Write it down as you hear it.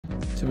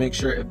to make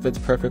sure it fits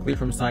perfectly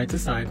from side to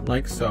side,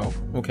 like so,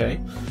 okay?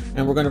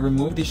 And we're gonna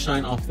remove the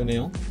shine off the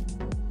nail.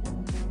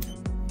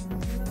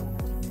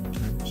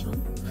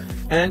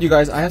 And you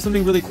guys, I have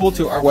something really cool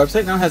too. Our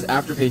website now has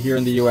Afterpay here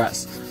in the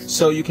US.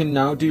 So you can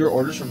now do your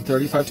orders from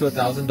 $35 to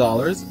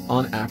 $1,000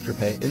 on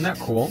Afterpay. Isn't that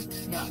cool?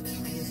 Yeah.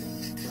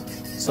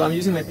 So I'm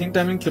using my pink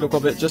diamond cuticle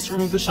bit just to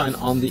remove the shine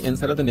on the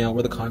inside of the nail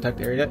where the contact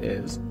area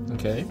is,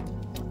 okay?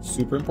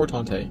 Super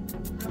importante.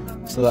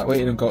 So that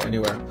way it don't go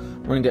anywhere.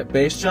 We're gonna get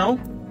base gel.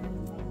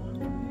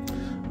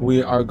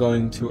 We are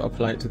going to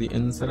apply it to the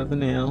inside of the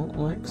nail,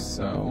 like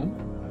so.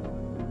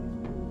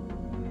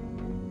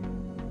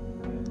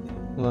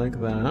 Like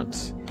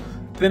that.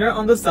 Thinner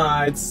on the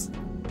sides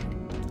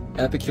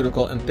at the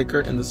cuticle and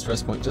thicker in the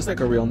stress point, just like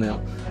a real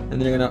nail. And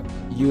then you're gonna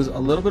use a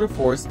little bit of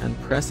force and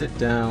press it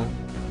down,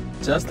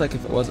 just like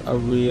if it was a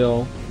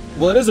real,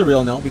 well, it is a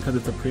real nail because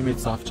it's a pre-made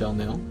soft gel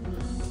nail.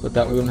 But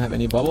that way we don't have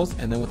any bubbles.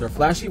 And then with our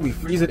flashy, we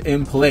freeze it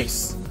in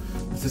place.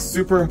 This is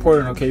super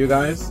important, okay, you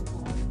guys?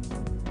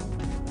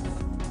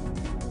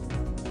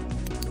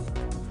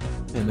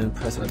 And then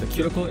press it at the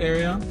cuticle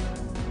area,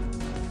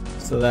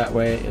 so that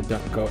way it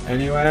don't go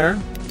anywhere.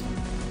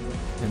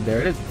 And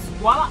there it is.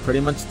 Voila. Pretty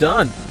much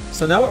done.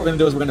 So now what we're gonna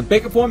do is we're gonna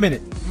bake it for a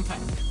minute. Okay.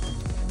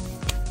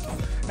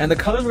 And the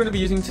colors we're gonna be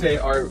using today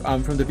are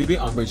from the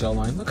BB Ombre Gel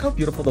line. Look how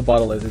beautiful the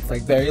bottle is. It's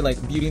like very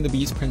like Beauty and the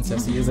Beast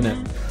princessy, isn't it?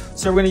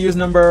 So we're gonna use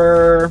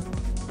number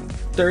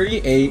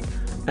 38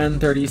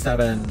 and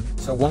 37.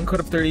 So 1 coat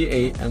of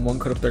 38 and 1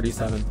 coat of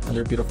 37, and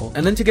they're beautiful.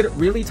 And then to get it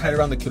really tight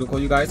around the cuticle,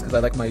 you guys, because I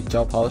like my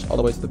gel polish all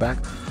the way to the back,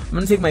 I'm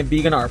gonna take my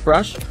vegan art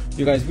brush.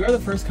 You guys, we are the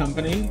first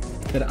company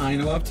that I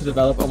know of to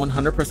develop a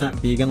 100%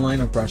 vegan line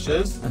of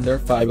brushes, and they're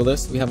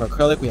fabulous. We have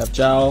acrylic, we have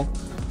gel.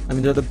 I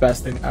mean, they're the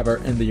best thing ever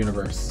in the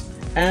universe.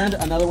 And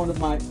another one of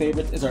my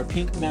favorites is our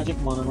Pink Magic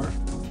monomer.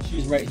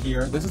 She's right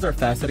here. This is our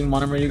fast setting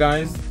monomer, you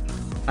guys.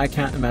 I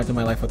can't imagine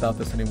my life without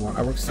this anymore.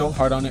 I worked so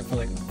hard on it for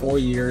like 4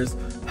 years.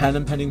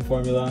 Patent pending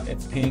formula.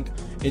 It's pink.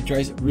 It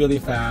dries really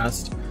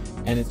fast,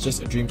 and it's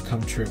just a dream to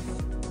come true.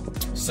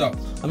 So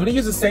I'm gonna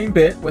use the same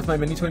bit with my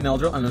mini toy nail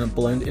drill. I'm gonna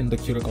blend in the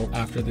cuticle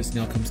after this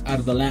nail comes out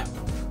of the lamp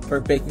for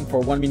baking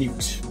for 1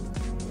 minute.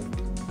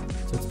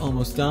 So it's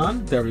almost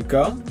done. There we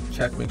go.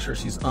 Check, make sure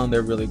she's on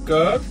there really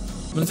good.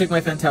 I'm gonna take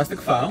my fantastic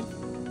file,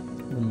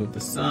 remove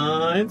the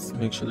sides,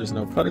 make sure there's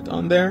no product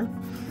on there.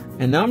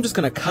 And now I'm just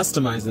gonna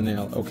customize the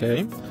nail,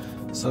 okay?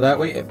 So that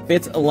way it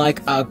fits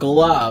like a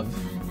glove.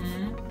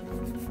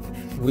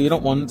 We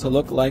don't want it to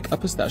look like a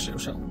pistachio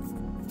shell.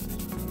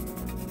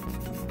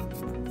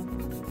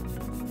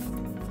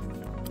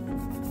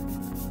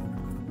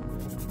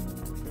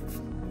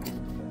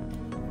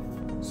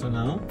 So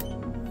now,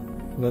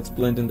 let's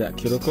blend in that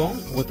cuticle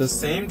with the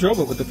same drill,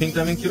 but with the pink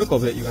diamond cuticle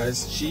bit, you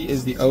guys. She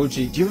is the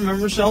OG. Do you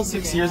remember Michelle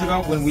 6 years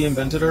ago when we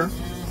invented her?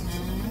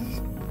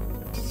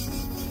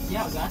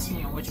 Yeah, I was asking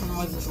you, which one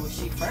was this? Was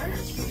she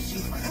first? Was she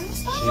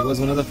first? She was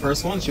one of the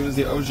first ones. She was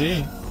the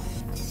OG.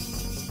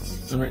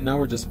 And right now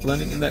we're just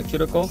blending in that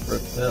cuticle for a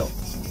fill.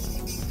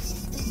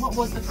 What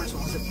was the first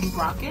one? Was it Pink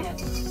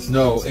Rocket?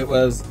 No, it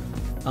was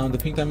the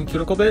pink diamond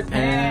cuticle bit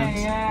and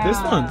this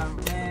one.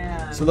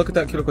 Man. So look at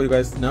that cuticle, you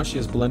guys. Now she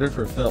is blended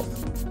for fill.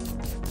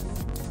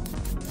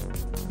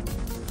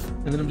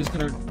 And then I'm just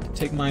gonna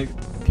take my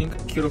pink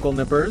cuticle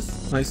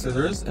nippers, my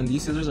scissors, and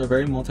these scissors are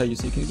very multi-use.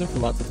 So you can use them for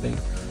lots of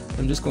things.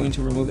 I'm just going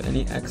to remove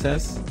any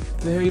excess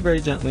very, very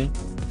gently.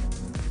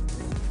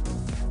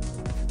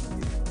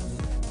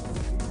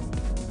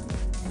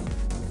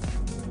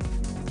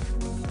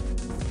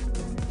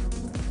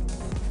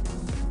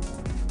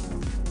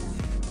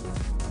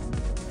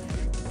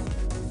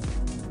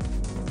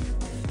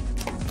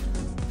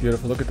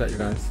 Beautiful, look at that, you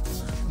guys.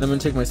 Then I'm gonna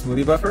take my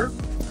smoothie buffer.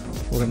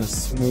 We're gonna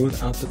smooth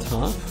out the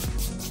top.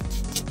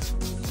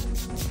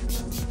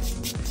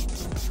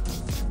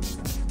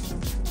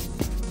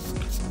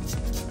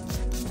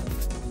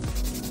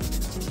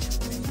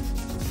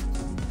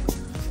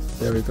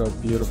 There we go,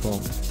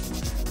 beautiful.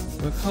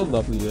 Look how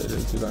lovely it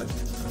is, you guys.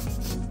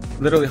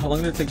 Literally, how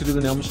long did it take to do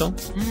the nail, Michelle?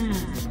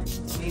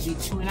 Maybe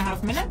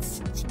 2.5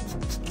 minutes?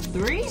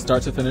 3?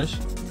 Start to finish?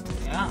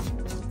 Yeah.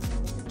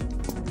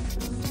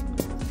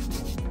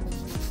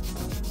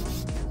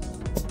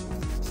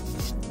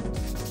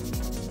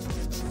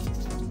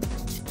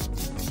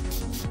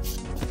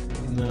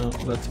 Now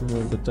let's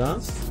remove the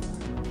dust.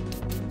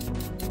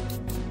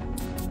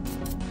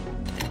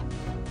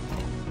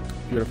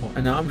 Beautiful.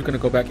 And now I'm just going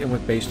to go back in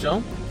with base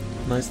gel.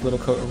 Nice little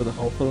coat over the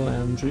whole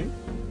phalange.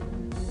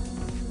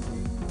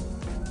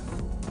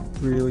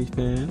 Really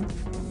thin.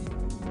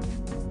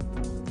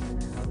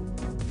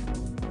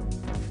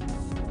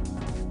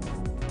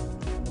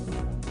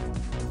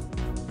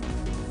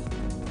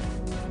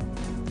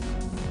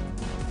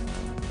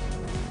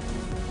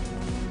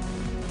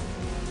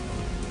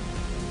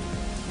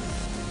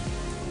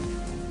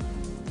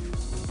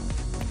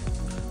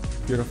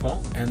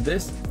 Beautiful. And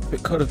this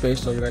coat of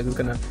base gel, you guys, is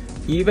gonna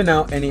even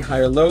out any high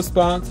or low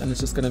spots, and it's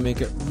just gonna make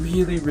it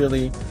really,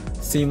 really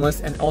seamless,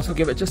 and also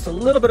give it just a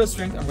little bit of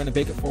strength. I'm gonna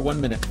bake it for 1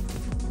 minute.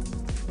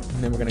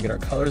 And then we're gonna get our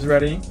colors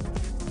ready.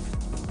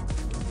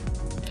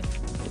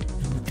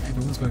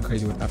 one's going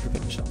crazy with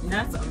afterpay, Michelle.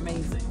 That's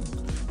amazing.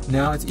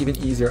 Now it's even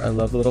easier. I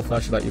love the little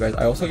flashlight, you guys.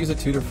 I also use it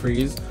too to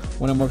freeze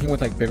when I'm working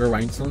with like bigger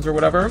rhinestones or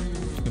whatever,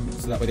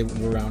 so that way they won't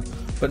move around.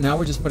 But now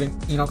we're just putting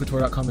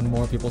EnolCouture.com in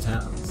more people's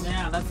hands.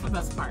 Yeah, that's the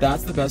best part.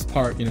 That's the best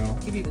part, you know.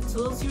 Give you the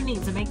tools you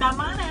need to make that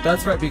money.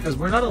 That's right, because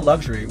we're not a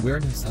luxury, we're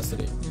a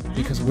necessity.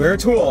 Because we're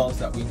tools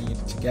that we need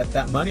to get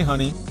that money,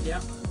 honey.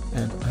 Yep.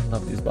 And I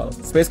love these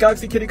bottles. Space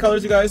Galaxy Kitty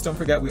colors, you guys. Don't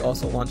forget, we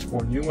also launch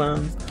 4 new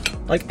ones.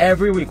 Like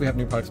every week we have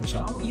new products,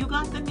 Michelle. Oh, you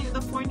got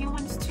the 4 new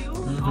ones too?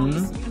 Oh,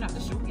 you're gonna have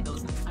to show me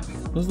those next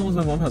time. Those are the ones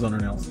my mom has on her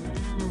nails.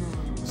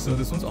 So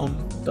this one's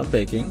done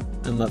baking.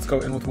 And let's go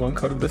in with 1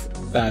 coat of this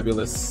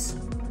fabulous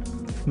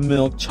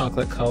milk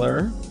chocolate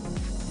color.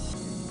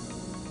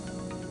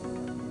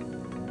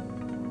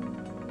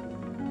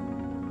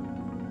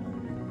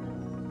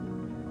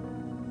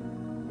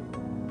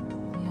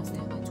 Yes, they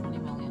have like 20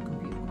 million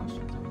computer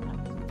questions every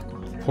time you the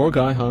concert. Poor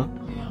guy, huh?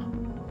 Yeah.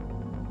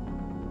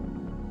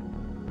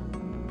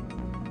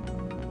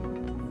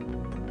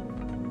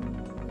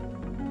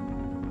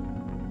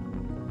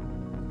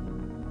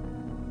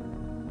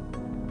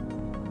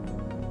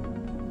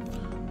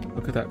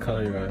 Look at that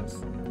color, you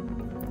guys.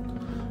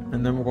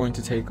 And then we're going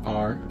to take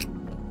our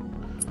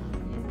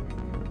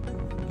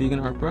vegan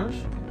art brush.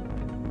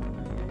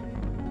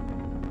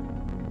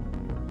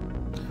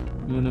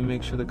 I'm gonna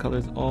make sure the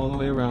color's all the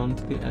way around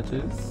to the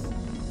edges.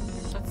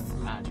 That's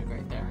magic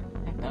right there.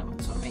 I think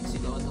that's what makes you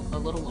go a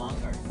little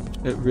longer.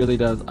 It really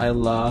does. I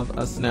love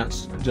a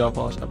snatch gel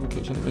polish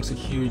application. It makes a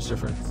huge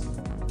difference.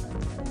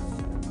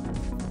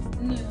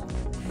 No.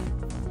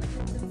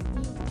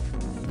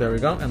 There we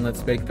go, and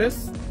let's bake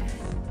this.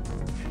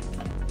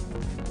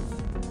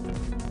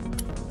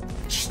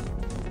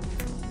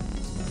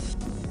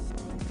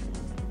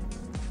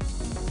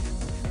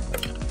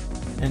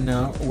 And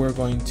now we're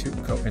going to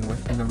go in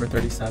with a number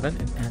 37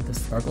 and add the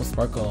sparkle.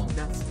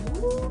 That's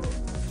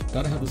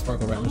Gotta have the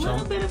sparkle, right, a Michelle?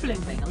 little bit of bling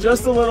bling.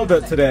 Just a little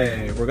bit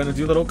today. We're gonna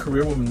do little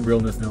career woman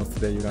realness nails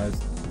today, you guys.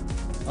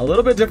 A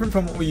little bit different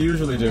from what we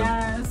usually do.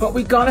 Yes. But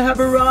we gotta have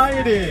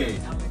variety.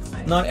 I'm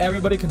excited. Not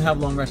everybody can have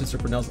long ratchet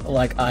stripper nails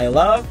like I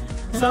love.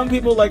 Some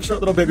people like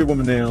short little baby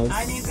woman nails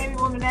I need baby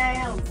woman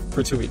nails.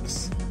 for 2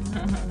 weeks.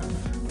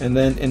 And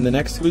then in the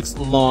next 2 weeks,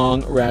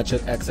 long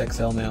ratchet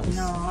XXL nails.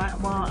 No,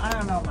 I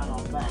don't know about all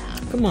that.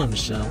 Come on,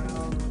 Michelle.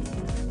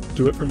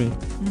 Do it for me.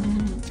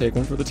 Take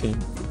one for the team.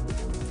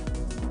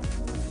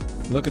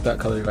 Look at that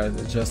color, you guys.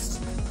 It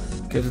just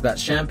gives it that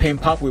champagne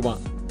pop we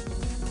want.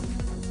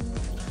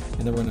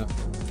 And then we're gonna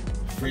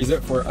freeze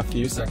it for a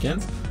few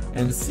seconds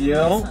and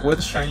seal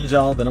with Shiny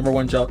Gel, the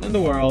 #1 gel in the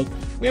world.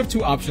 We have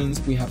 2 options.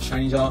 We have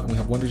Shiny Gel and we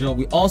have Wonder Gel.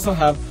 We also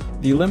have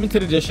the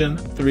limited edition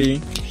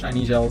 3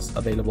 Shiny Gels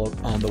available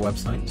on the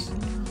website.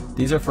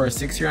 These are for our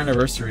 6-year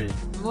anniversary.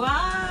 What?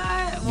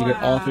 You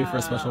get all 3 for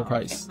a special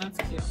price. That's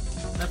cute.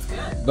 That's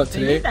good. But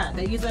today,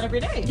 They use that every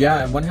day.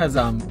 yeah, and one has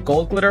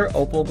gold glitter,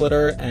 opal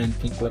glitter, and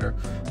pink glitter.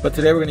 But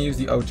today we're gonna use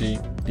the OG,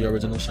 the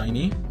original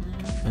shiny,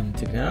 and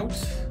take it out.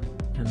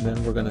 And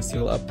then we're gonna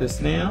seal up this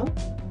nail.